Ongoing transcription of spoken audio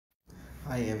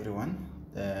Hi everyone.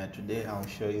 Today I'll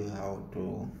show you how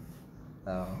to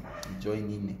uh,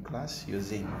 join in a class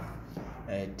using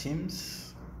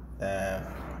Teams,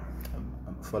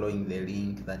 following the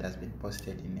link that has been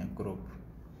posted in a group.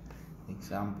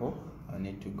 Example, I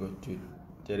need to go to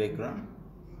Telegram.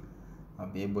 I'll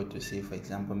be able to see, for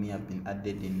example, me, I've been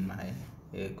added in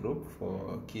my group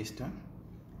for Keystone,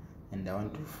 and I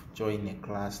want to join a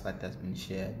class that has been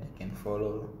shared. I can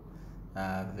follow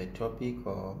the topic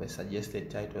or the suggested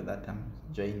title that I'm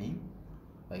joining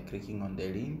by clicking on the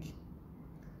link.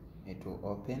 It will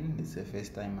open. It's the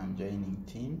first time I'm joining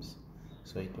Teams,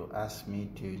 so it will ask me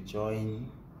to join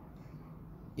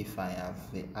if I have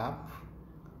the app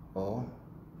or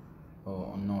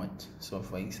not. So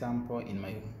for example,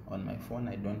 on my phone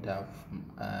I don't have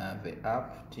the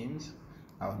app Teams.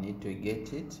 I'll need to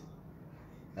get it.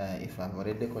 If I've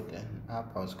already got an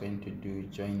app, I was going to do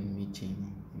join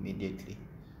meeting immediately.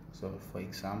 So for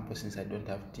example, since I don't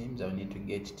have Teams, I'll need to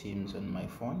get Teams on my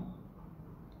phone.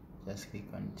 Just click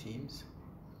on Teams.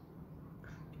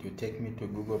 It will take me to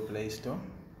Google Play Store,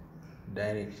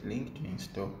 direct link to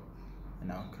install,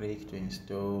 and I'll click to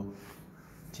install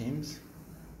Teams.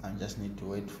 I just need to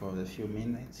wait for a few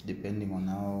minutes depending on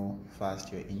how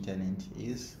fast your internet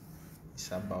is.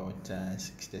 It's about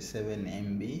 67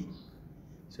 MB,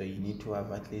 so you need to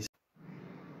have at least.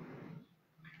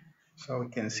 So we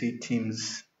can see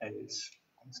Teams is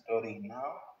installing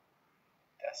now.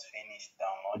 Just finished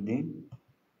downloading.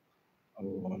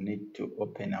 We'll need to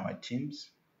open our Teams.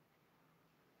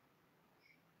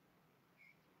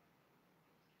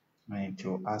 I need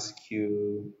to ask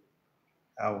you,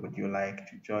 how would you like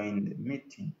to join the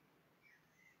meeting?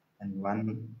 And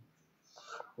one,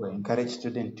 we encourage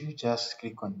students to just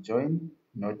click on join,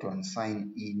 not on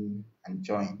sign in and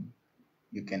join.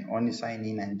 You can only sign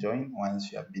in and join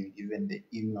once you have been given the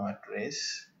email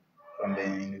address from the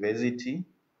university,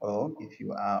 or if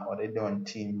you are already on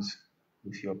Teams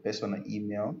with your personal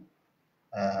email,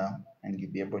 and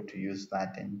you'll be able to use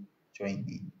that and join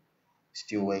in.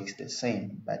 Still works the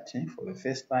same, but for the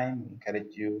first time, we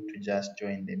encourage you to just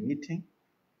join the meeting,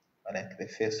 like the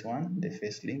first one, the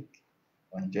first link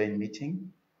on join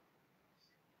meeting.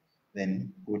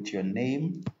 Then put your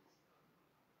name,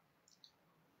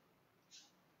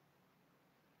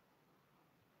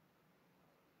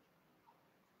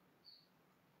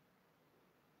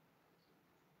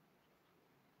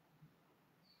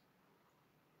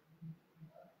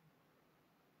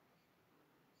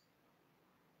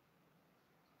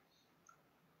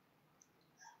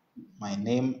 my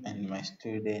name and my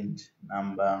student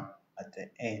number at the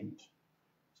end.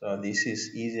 So this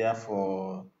is easier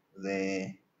for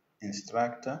the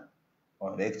instructor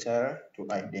or lecturer to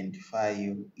identify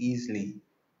you easily.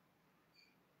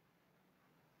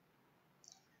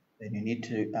 Then you need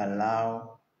to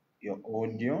allow your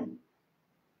audio.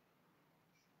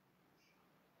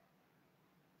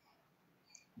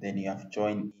 Then you have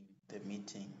joined in the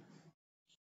meeting.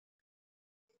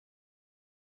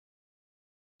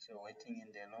 So waiting in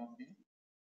the lobby,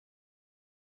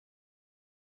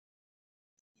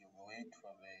 you wait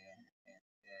for the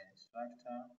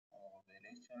instructor or the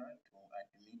lecturer to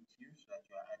admit you so that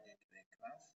you are added to the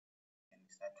class and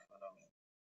start following.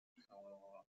 So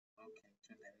we will look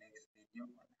into the next video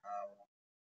on how,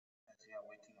 as you are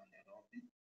waiting on the lobby,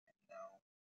 and now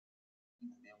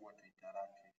you'll be able to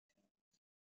interact with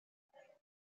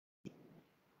teams.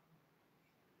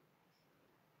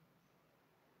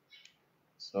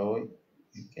 So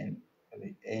you can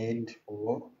end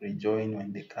or rejoin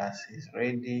when the class is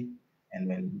ready, and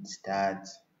when it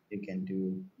starts, you can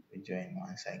do rejoin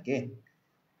once again.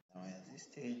 Now at this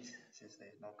stage, since there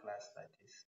is no class that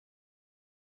is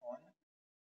on,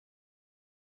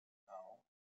 now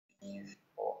leave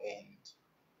or end.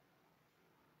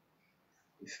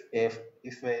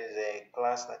 If there is a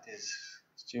class that is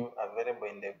still available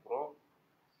in the group,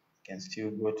 you can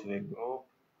still go to the group.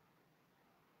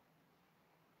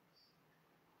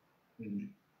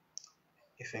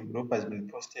 If a group has been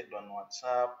posted on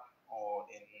WhatsApp or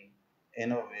in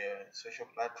any of the social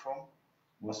platform,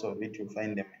 most of it you'll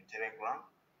find them in Telegram.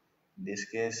 In this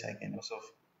case, I can also,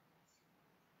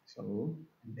 so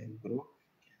in the group,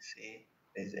 you can see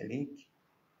there's a link.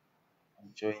 I'll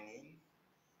join in,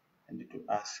 and it will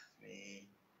ask me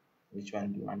which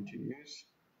one do you want to use.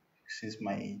 Since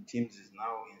my Teams is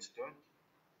now installed,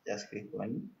 just click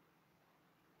on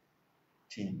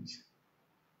Teams.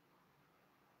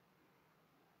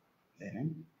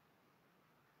 Then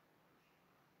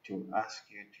to ask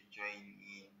you to join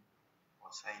in or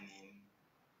sign in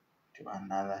to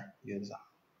another user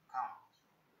account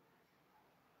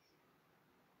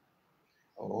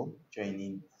or join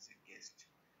in as a guest.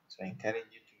 So So I encourage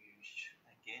you to use,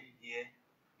 again here,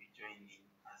 you join in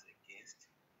as a guest,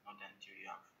 not until you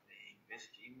have the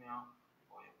university email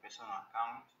or your personal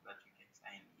account that you can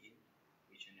sign in,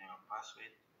 which you know your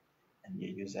password and your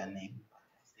username. But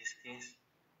in this case,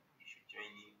 you should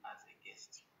join in as a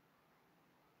guest.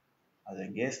 As a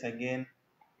guest again,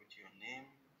 put your name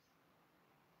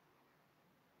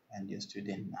and your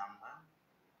student number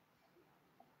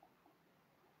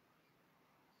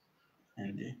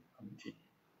and continue.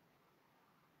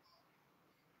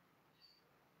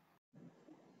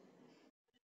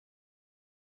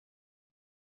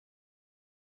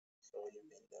 So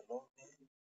you've been the login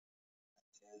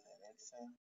until the lecture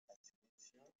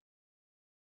admits you.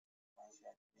 Once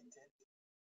you're admitted,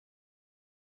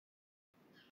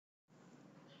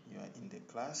 you are in the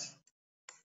class,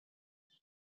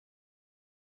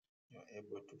 you're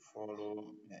able to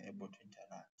follow, you're able to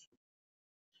interact.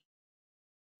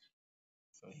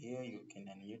 So here you can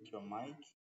unmute your mic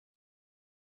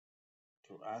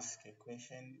to ask a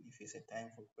question if it's a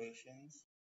time for questions,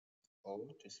 or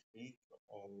to speak,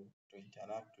 or to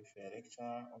interact with a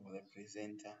lecturer or the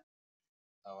presenter.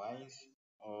 Otherwise,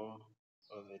 all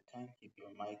the time keep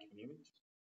your mic mute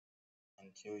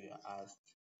until you're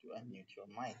asked to unmute your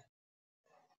mic.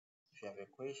 If you have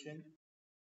a question,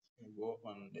 you go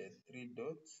on the three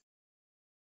dots.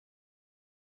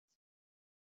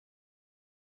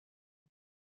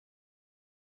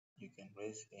 You can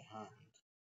raise a hand.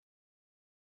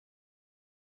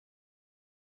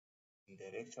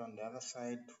 The lecturer on the other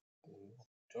side will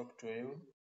talk to you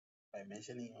by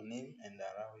mentioning your name and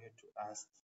allow you to ask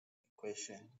a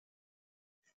question.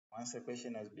 Once the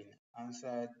question has been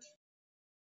answered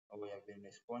or we have been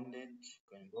responded,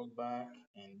 you can go back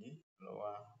and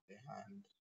lower the hand.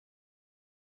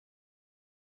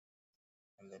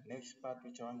 And the next part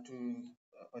which I want to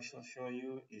also show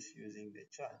you is using the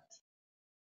chat.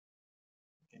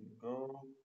 You can go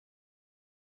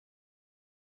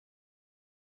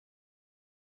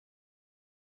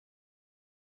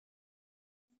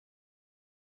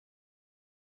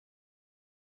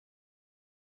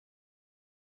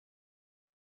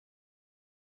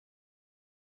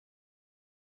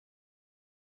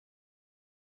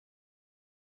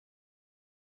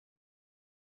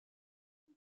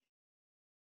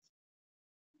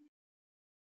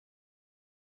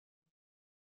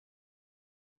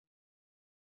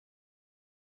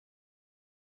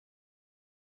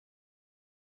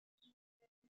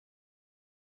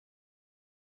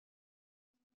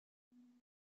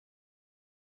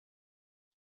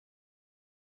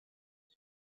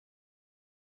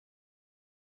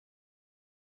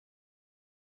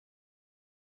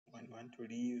when you want to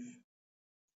leave.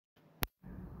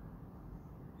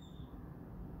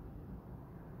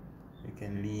 You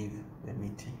can leave the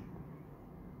meeting.